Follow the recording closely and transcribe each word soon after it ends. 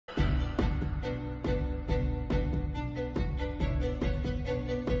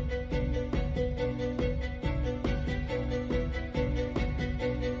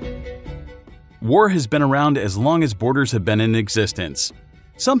war has been around as long as borders have been in existence.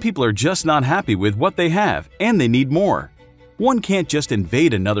 Some people are just not happy with what they have, and they need more. One can't just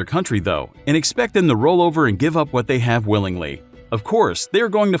invade another country, though, and expect them to roll over and give up what they have willingly. Of course, they're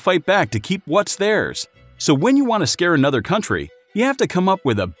going to fight back to keep what's theirs. So when you want to scare another country, you have to come up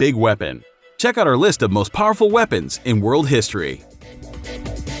with a big weapon. Check out our list of most powerful weapons in world history.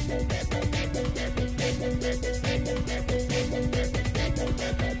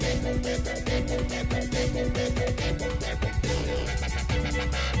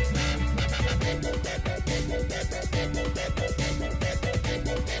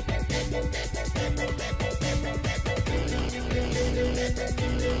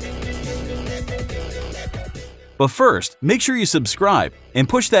 But first, make sure you subscribe and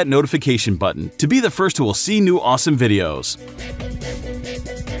push that notification button to be the first who will see new awesome videos.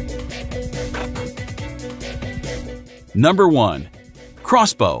 Number 1.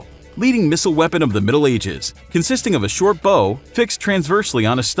 Crossbow, leading missile weapon of the Middle Ages, consisting of a short bow fixed transversely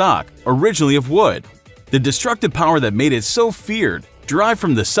on a stock, originally of wood. The destructive power that made it so feared derived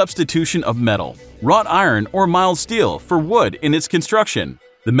from the substitution of metal, wrought iron or mild steel for wood in its construction.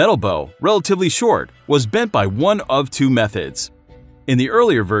 The metal bow, relatively short, was bent by one of two methods. In the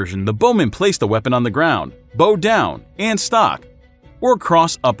earlier version, the bowman placed the weapon on the ground, bow down, and stock, or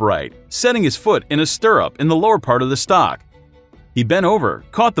cross upright, setting his foot in a stirrup in the lower part of the stock. He bent over,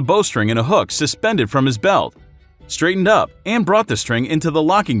 caught the bowstring in a hook suspended from his belt, straightened up, and brought the string into the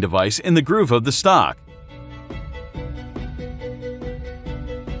locking device in the groove of the stock.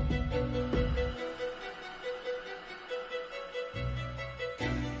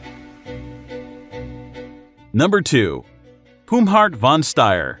 Number 2. Pumhart von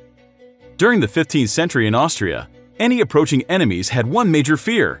Steyr. During the 15th century in Austria, any approaching enemies had one major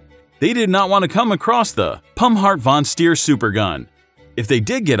fear. They did not want to come across the Pumhart von Steyr supergun. If they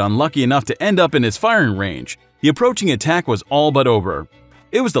did get unlucky enough to end up in its firing range, the approaching attack was all but over.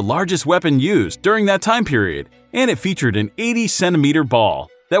 It was the largest weapon used during that time period, and it featured an 80-centimeter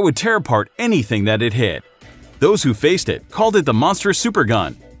ball that would tear apart anything that it hit. Those who faced it called it the monstrous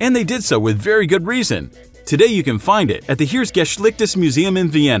supergun, and they did so with very good reason. Today you can find it at the Heeresgeschichtstes Museum in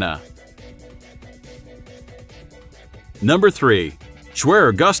Vienna. Number 3.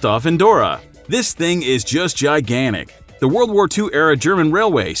 Schwerer Gustav Endora. This thing is just gigantic. The World War II era German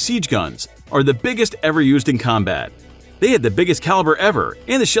railway siege guns are the biggest ever used in combat. They had the biggest caliber ever,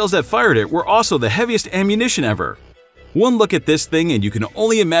 and the shells that fired it were also the heaviest ammunition ever. One look at this thing and you can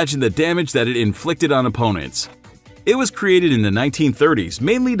only imagine the damage that it inflicted on opponents. It was created in the 1930s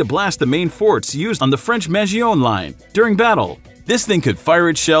mainly to blast the main forts used on the French Maginot Line during battle. This thing could fire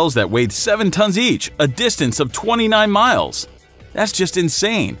its shells that weighed 7 tons each, a distance of 29 miles. That's just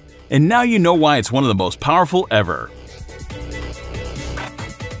insane, and now you know why it's one of the most powerful ever.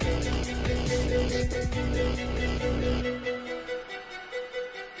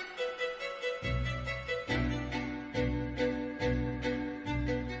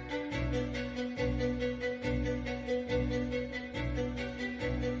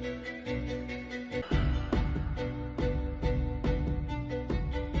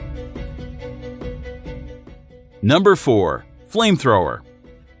 Number 4. Flamethrower.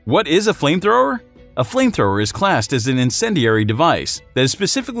 What is a flamethrower? A flamethrower is classed as an incendiary device that is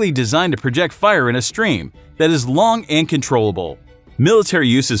specifically designed to project fire in a stream that is long and controllable. Military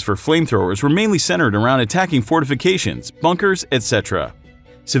uses for flamethrowers were mainly centered around attacking fortifications, bunkers, etc.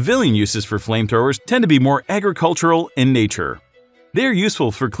 Civilian uses for flamethrowers tend to be more agricultural in nature. They are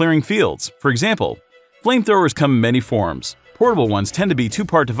useful for clearing fields. For example, flamethrowers come in many forms. Portable ones tend to be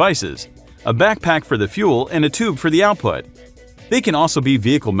two-part devices, a backpack for the fuel and a tube for the output. They can also be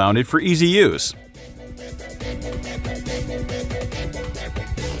vehicle-mounted for easy use.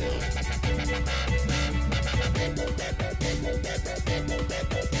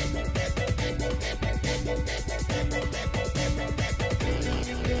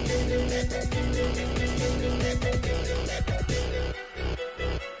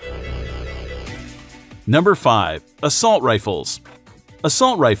 Number 5. Assault rifles.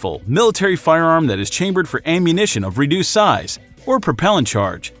 Assault rifle, military firearm that is chambered for ammunition of reduced size or propellant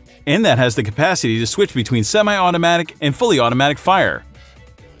charge, and that has the capacity to switch between semi-automatic and fully automatic fire.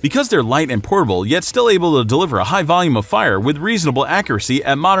 Because they're light and portable yet still able to deliver a high volume of fire with reasonable accuracy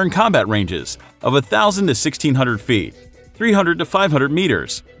at modern combat ranges of 1,000 to 1,600 feet, 300 to 500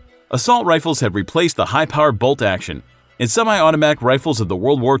 meters. Assault rifles have replaced the high-powered bolt action and semi-automatic rifles of the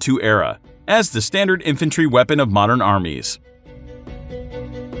World War II era as the standard infantry weapon of modern armies.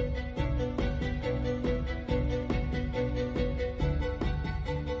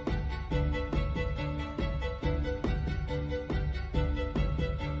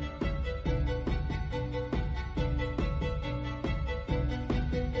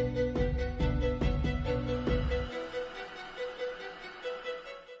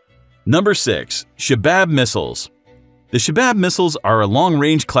 Number 6. Shabab Missiles. The Shabab missiles are a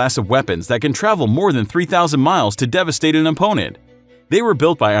long-range class of weapons that can travel more than 3,000 miles to devastate an opponent. They were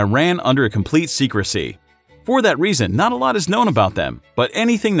built by Iran under complete secrecy. For that reason, not a lot is known about them, but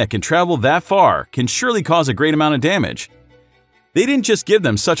anything that can travel that far can surely cause a great amount of damage. They didn't just give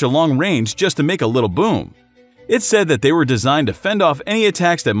them such a long range just to make a little boom. It's said that they were designed to fend off any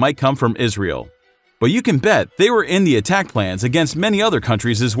attacks that might come from Israel. But you can bet they were in the attack plans against many other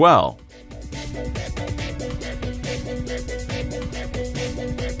countries as well.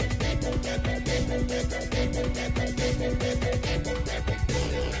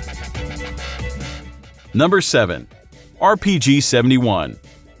 Number 7. RPG-71.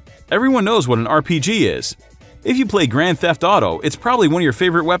 Everyone knows what an RPG is. If you play Grand Theft Auto, it's probably one of your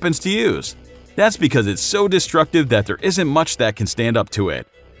favorite weapons to use. That's because it's so destructive that there isn't much that can stand up to it.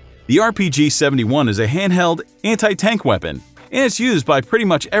 The RPG-71 is a handheld, anti-tank weapon, and it's used by pretty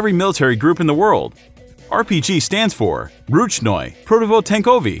much every military group in the world. RPG stands for Ruchnoi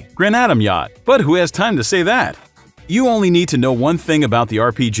Prototankovi Granatomyat, but who has time to say that? You only need to know one thing about the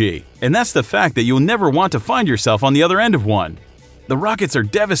RPG, and that's the fact that you'll never want to find yourself on the other end of one. The rockets are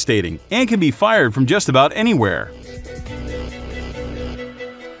devastating and can be fired from just about anywhere.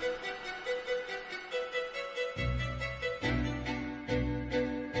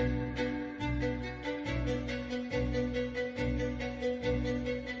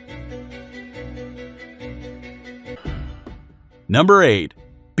 Number 8.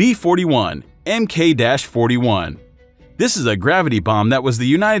 B-41 Mk-41. This is a gravity bomb that was the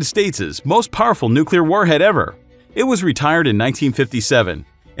United States' most powerful nuclear warhead ever. It was retired in 1957,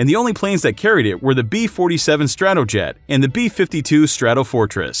 and the only planes that carried it were the B-47 Stratojet and the B-52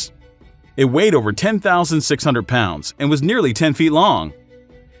 Stratofortress. It weighed over 10,600 pounds and was nearly 10 feet long.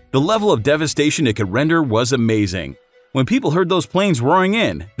 The level of devastation it could render was amazing. When people heard those planes roaring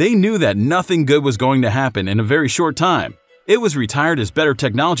in, they knew that nothing good was going to happen in a very short time. It was retired as better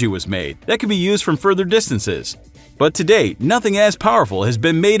technology was made that could be used from further distances. But to date, nothing as powerful has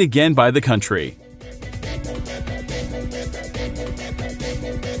been made again by the country.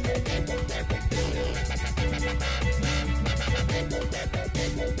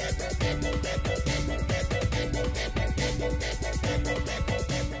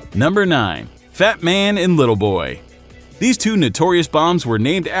 Number 9. Fat Man and Little Boy. These two notorious bombs were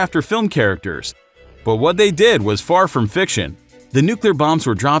named after film characters. But what they did was far from fiction. The nuclear bombs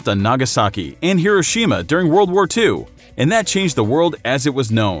were dropped on Nagasaki and Hiroshima during World War II, and that changed the world as it was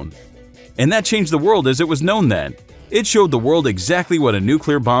known. Then. It showed the world exactly what a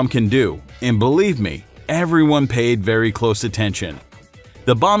nuclear bomb can do, and believe me, everyone paid very close attention.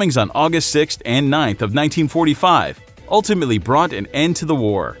 The bombings on August 6th and 9th of 1945 ultimately brought an end to the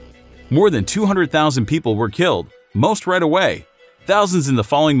war. More than 200,000 people were killed, most right away, thousands in the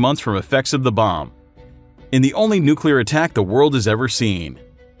following months from effects of the bomb. In the only nuclear attack the world has ever seen.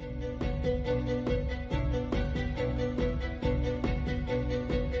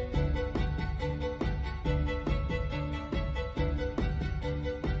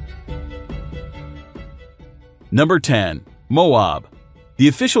 Number 10. Moab. The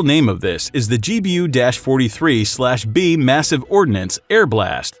official name of this is the GBU-43/B Massive Ordnance Air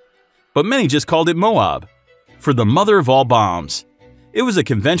Blast, but many just called it Moab, for the mother of all bombs. It was a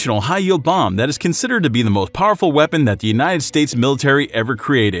conventional high-yield bomb that is considered to be the most powerful weapon that the United States military ever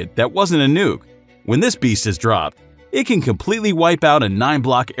created that wasn't a nuke. When this beast is dropped, it can completely wipe out a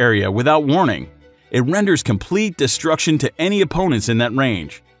 9-block area without warning. It renders complete destruction to any opponents in that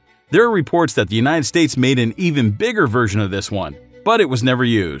range. There are reports that the United States made an even bigger version of this one, but it was never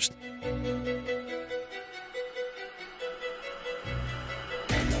used.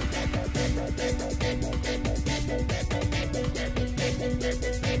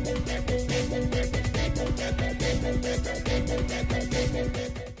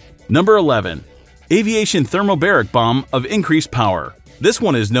 Number 11. Aviation Thermobaric Bomb of Increased Power. This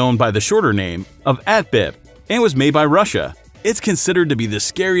one is known by the shorter name of ATBIP and was made by Russia. It's considered to be the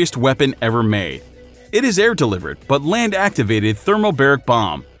scariest weapon ever made. It is air-delivered but land-activated thermobaric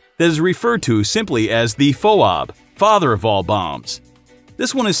bomb that is referred to simply as the FOAB, father of all bombs.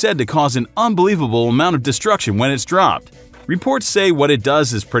 This one is said to cause an unbelievable amount of destruction when it's dropped. Reports say what it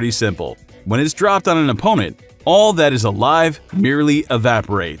does is pretty simple. When it's dropped on an opponent, all that is alive merely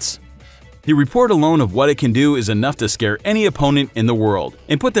evaporates. The report alone of what it can do is enough to scare any opponent in the world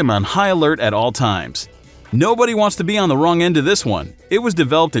and put them on high alert at all times. Nobody wants to be on the wrong end of this one. It was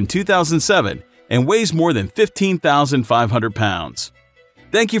developed in 2007 and weighs more than 15,500 pounds.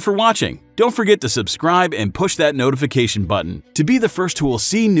 Thank you for watching. Don't forget to subscribe and push that notification button to be the first who will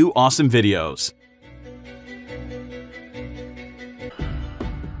see new awesome videos.